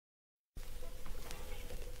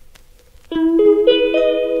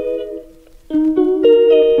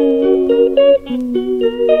She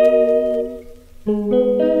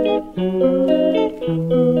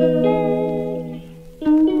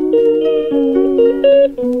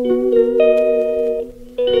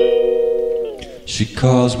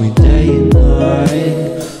calls me day and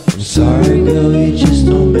night. I'm sorry girl, you just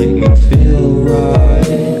don't make me feel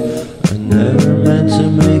right. I never meant to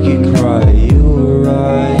make you cry, you were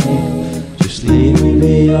right. Just leave me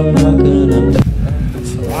be, I'm not gonna.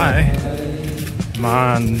 So I'm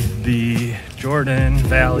on the Jordan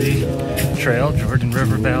Valley Trail, Jordan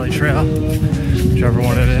River Valley Trail, whichever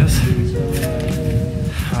one it is.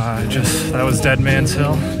 That was Dead Man's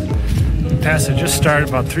Hill. The pass had just started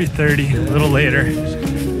about 3:30, a little later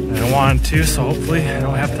than I wanted to, so hopefully I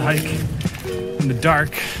don't have to hike in the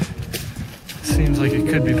dark. Seems like it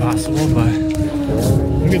could be possible, but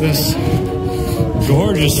look at this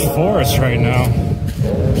gorgeous forest right now.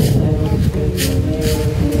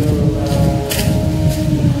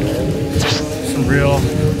 Some real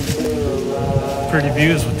pretty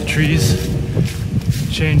views with the trees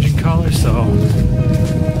changing color, so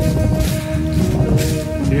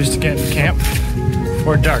here's to getting to camp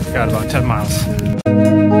before dark. Got about 10 miles.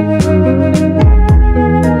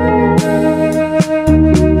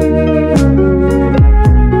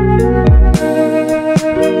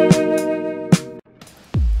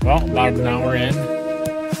 Well, about an hour in.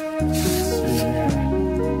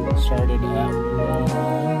 Started at 1,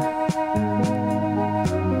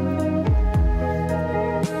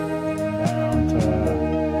 down to 12.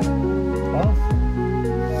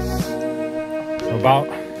 So about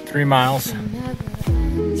 3 miles,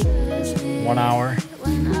 1 hour,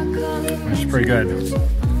 which is pretty good.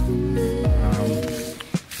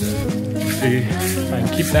 See if I can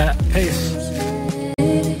keep that pace.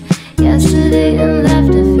 Yesterday and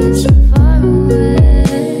left, it feels so far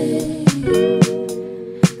away.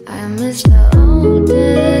 I miss the old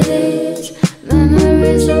days.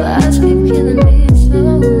 Memories of us keep killing me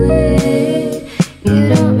slowly. You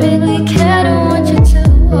don't really care, don't want you to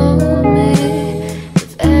hold me. If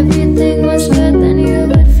everything was good, then you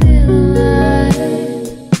would feel alive.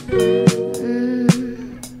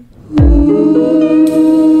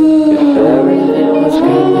 If everything was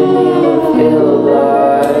good, then you would feel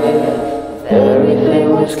alive. Everything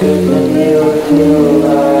was good, then you would feel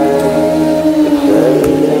alive. If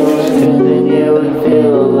everything was good, then you would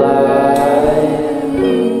feel alive.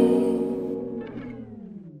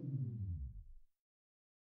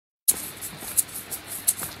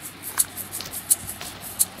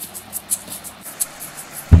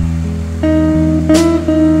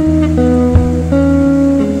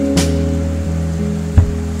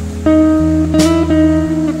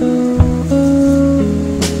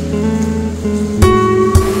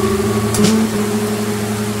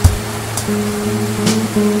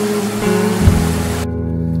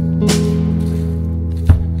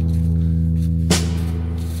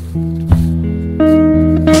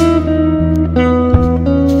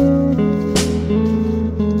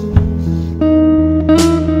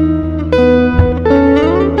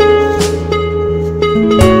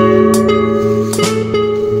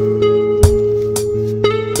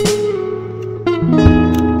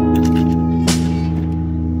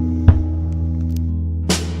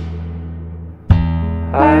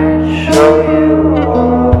 I'd show you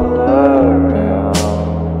all around.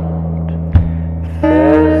 If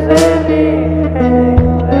there's anything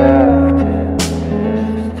left in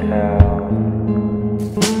this town.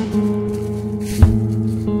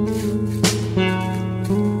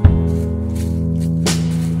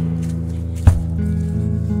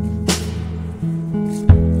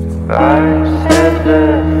 I said the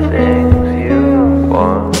things you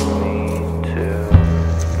want me to,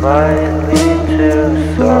 might lead to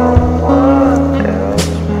someone else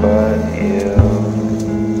but you.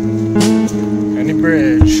 Any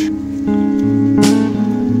bridge.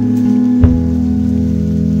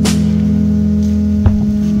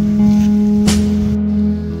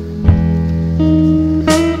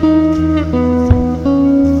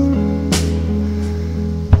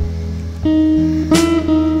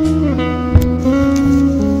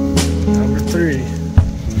 Number 3.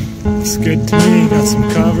 It's good to me. Got some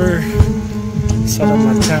cover. Set up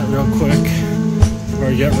my tent real quick before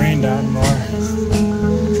I get rained on more.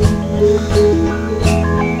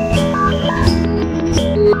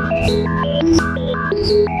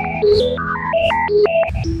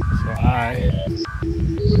 So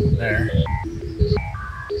there,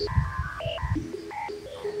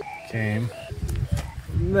 came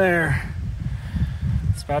from there.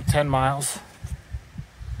 It's about 10 miles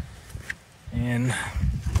in,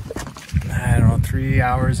 I don't know, 3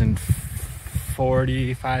 hours and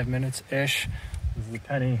 45 minutes-ish. This is the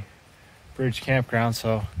Penny Bridge Campground,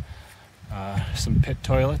 so some pit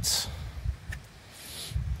toilets,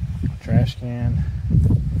 trash can.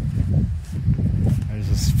 There's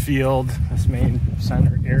this field, this main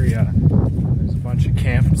center area. There's a bunch of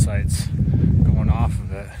campsites going off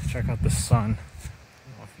of it. Check out the sun. I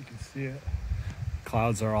don't know if you can see it.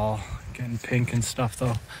 Clouds are all getting pink and stuff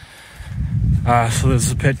though. So there's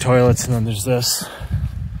the pit toilets, and then there's this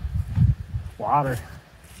water.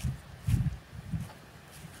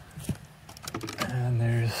 And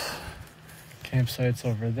there's campsites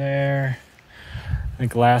over there. I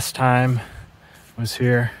think last time I was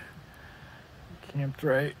here, camped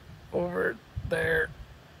right over there-ish.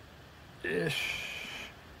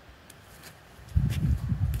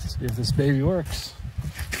 Let's see if this baby works.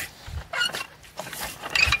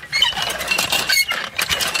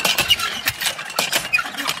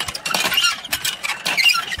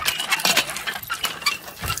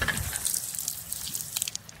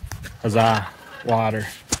 Huzzah, water.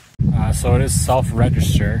 So it is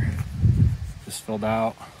self-register. Just filled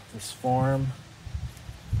out this form.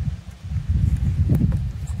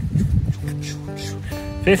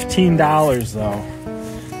 $15 though.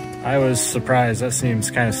 I was surprised. That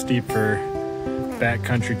seems kind of steep for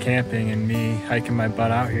backcountry camping and me hiking my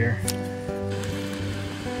butt out here.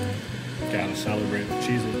 Gotta celebrate with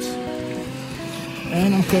Cheez-Its.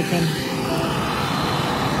 And I'm cooking.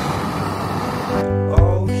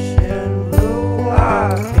 Ocean blue,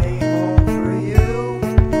 I came home for you.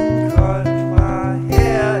 Cut my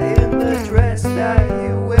hair in the dress that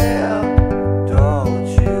you wear. Don't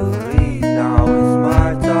you leave, now it's my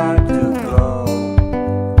time to go.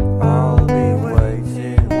 I'll be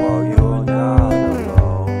waiting while you're not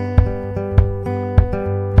alone.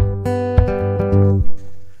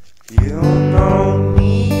 You know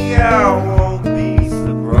me, I won't be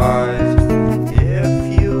surprised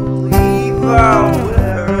if you leave. I'll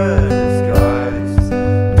wear a disguise.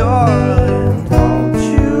 Darling, don't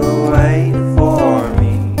you wait for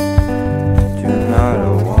me. Tonight I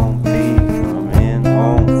won't be coming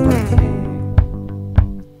home for tea.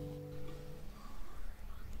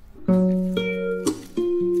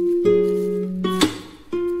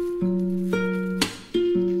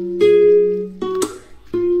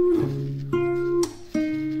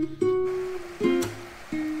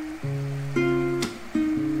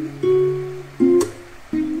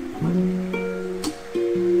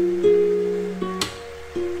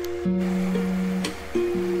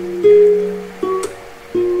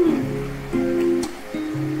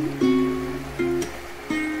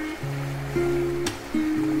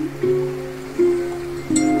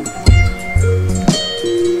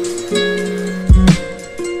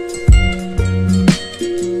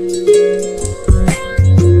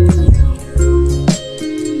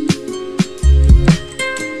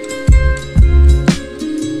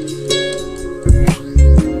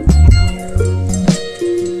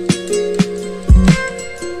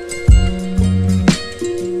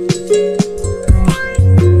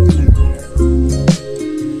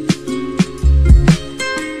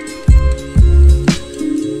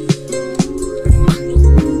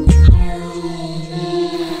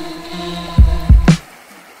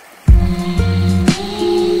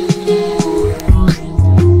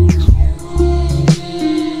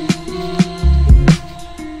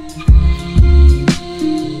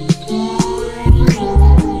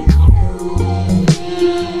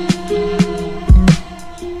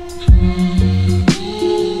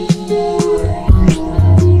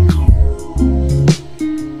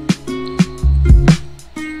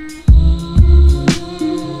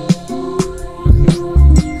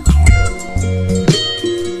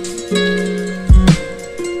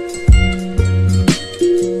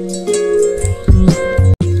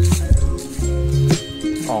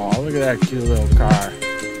 That cute little car.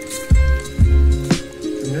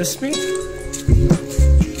 You miss me? You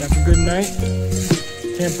have a good night?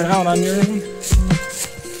 Camping out on your own?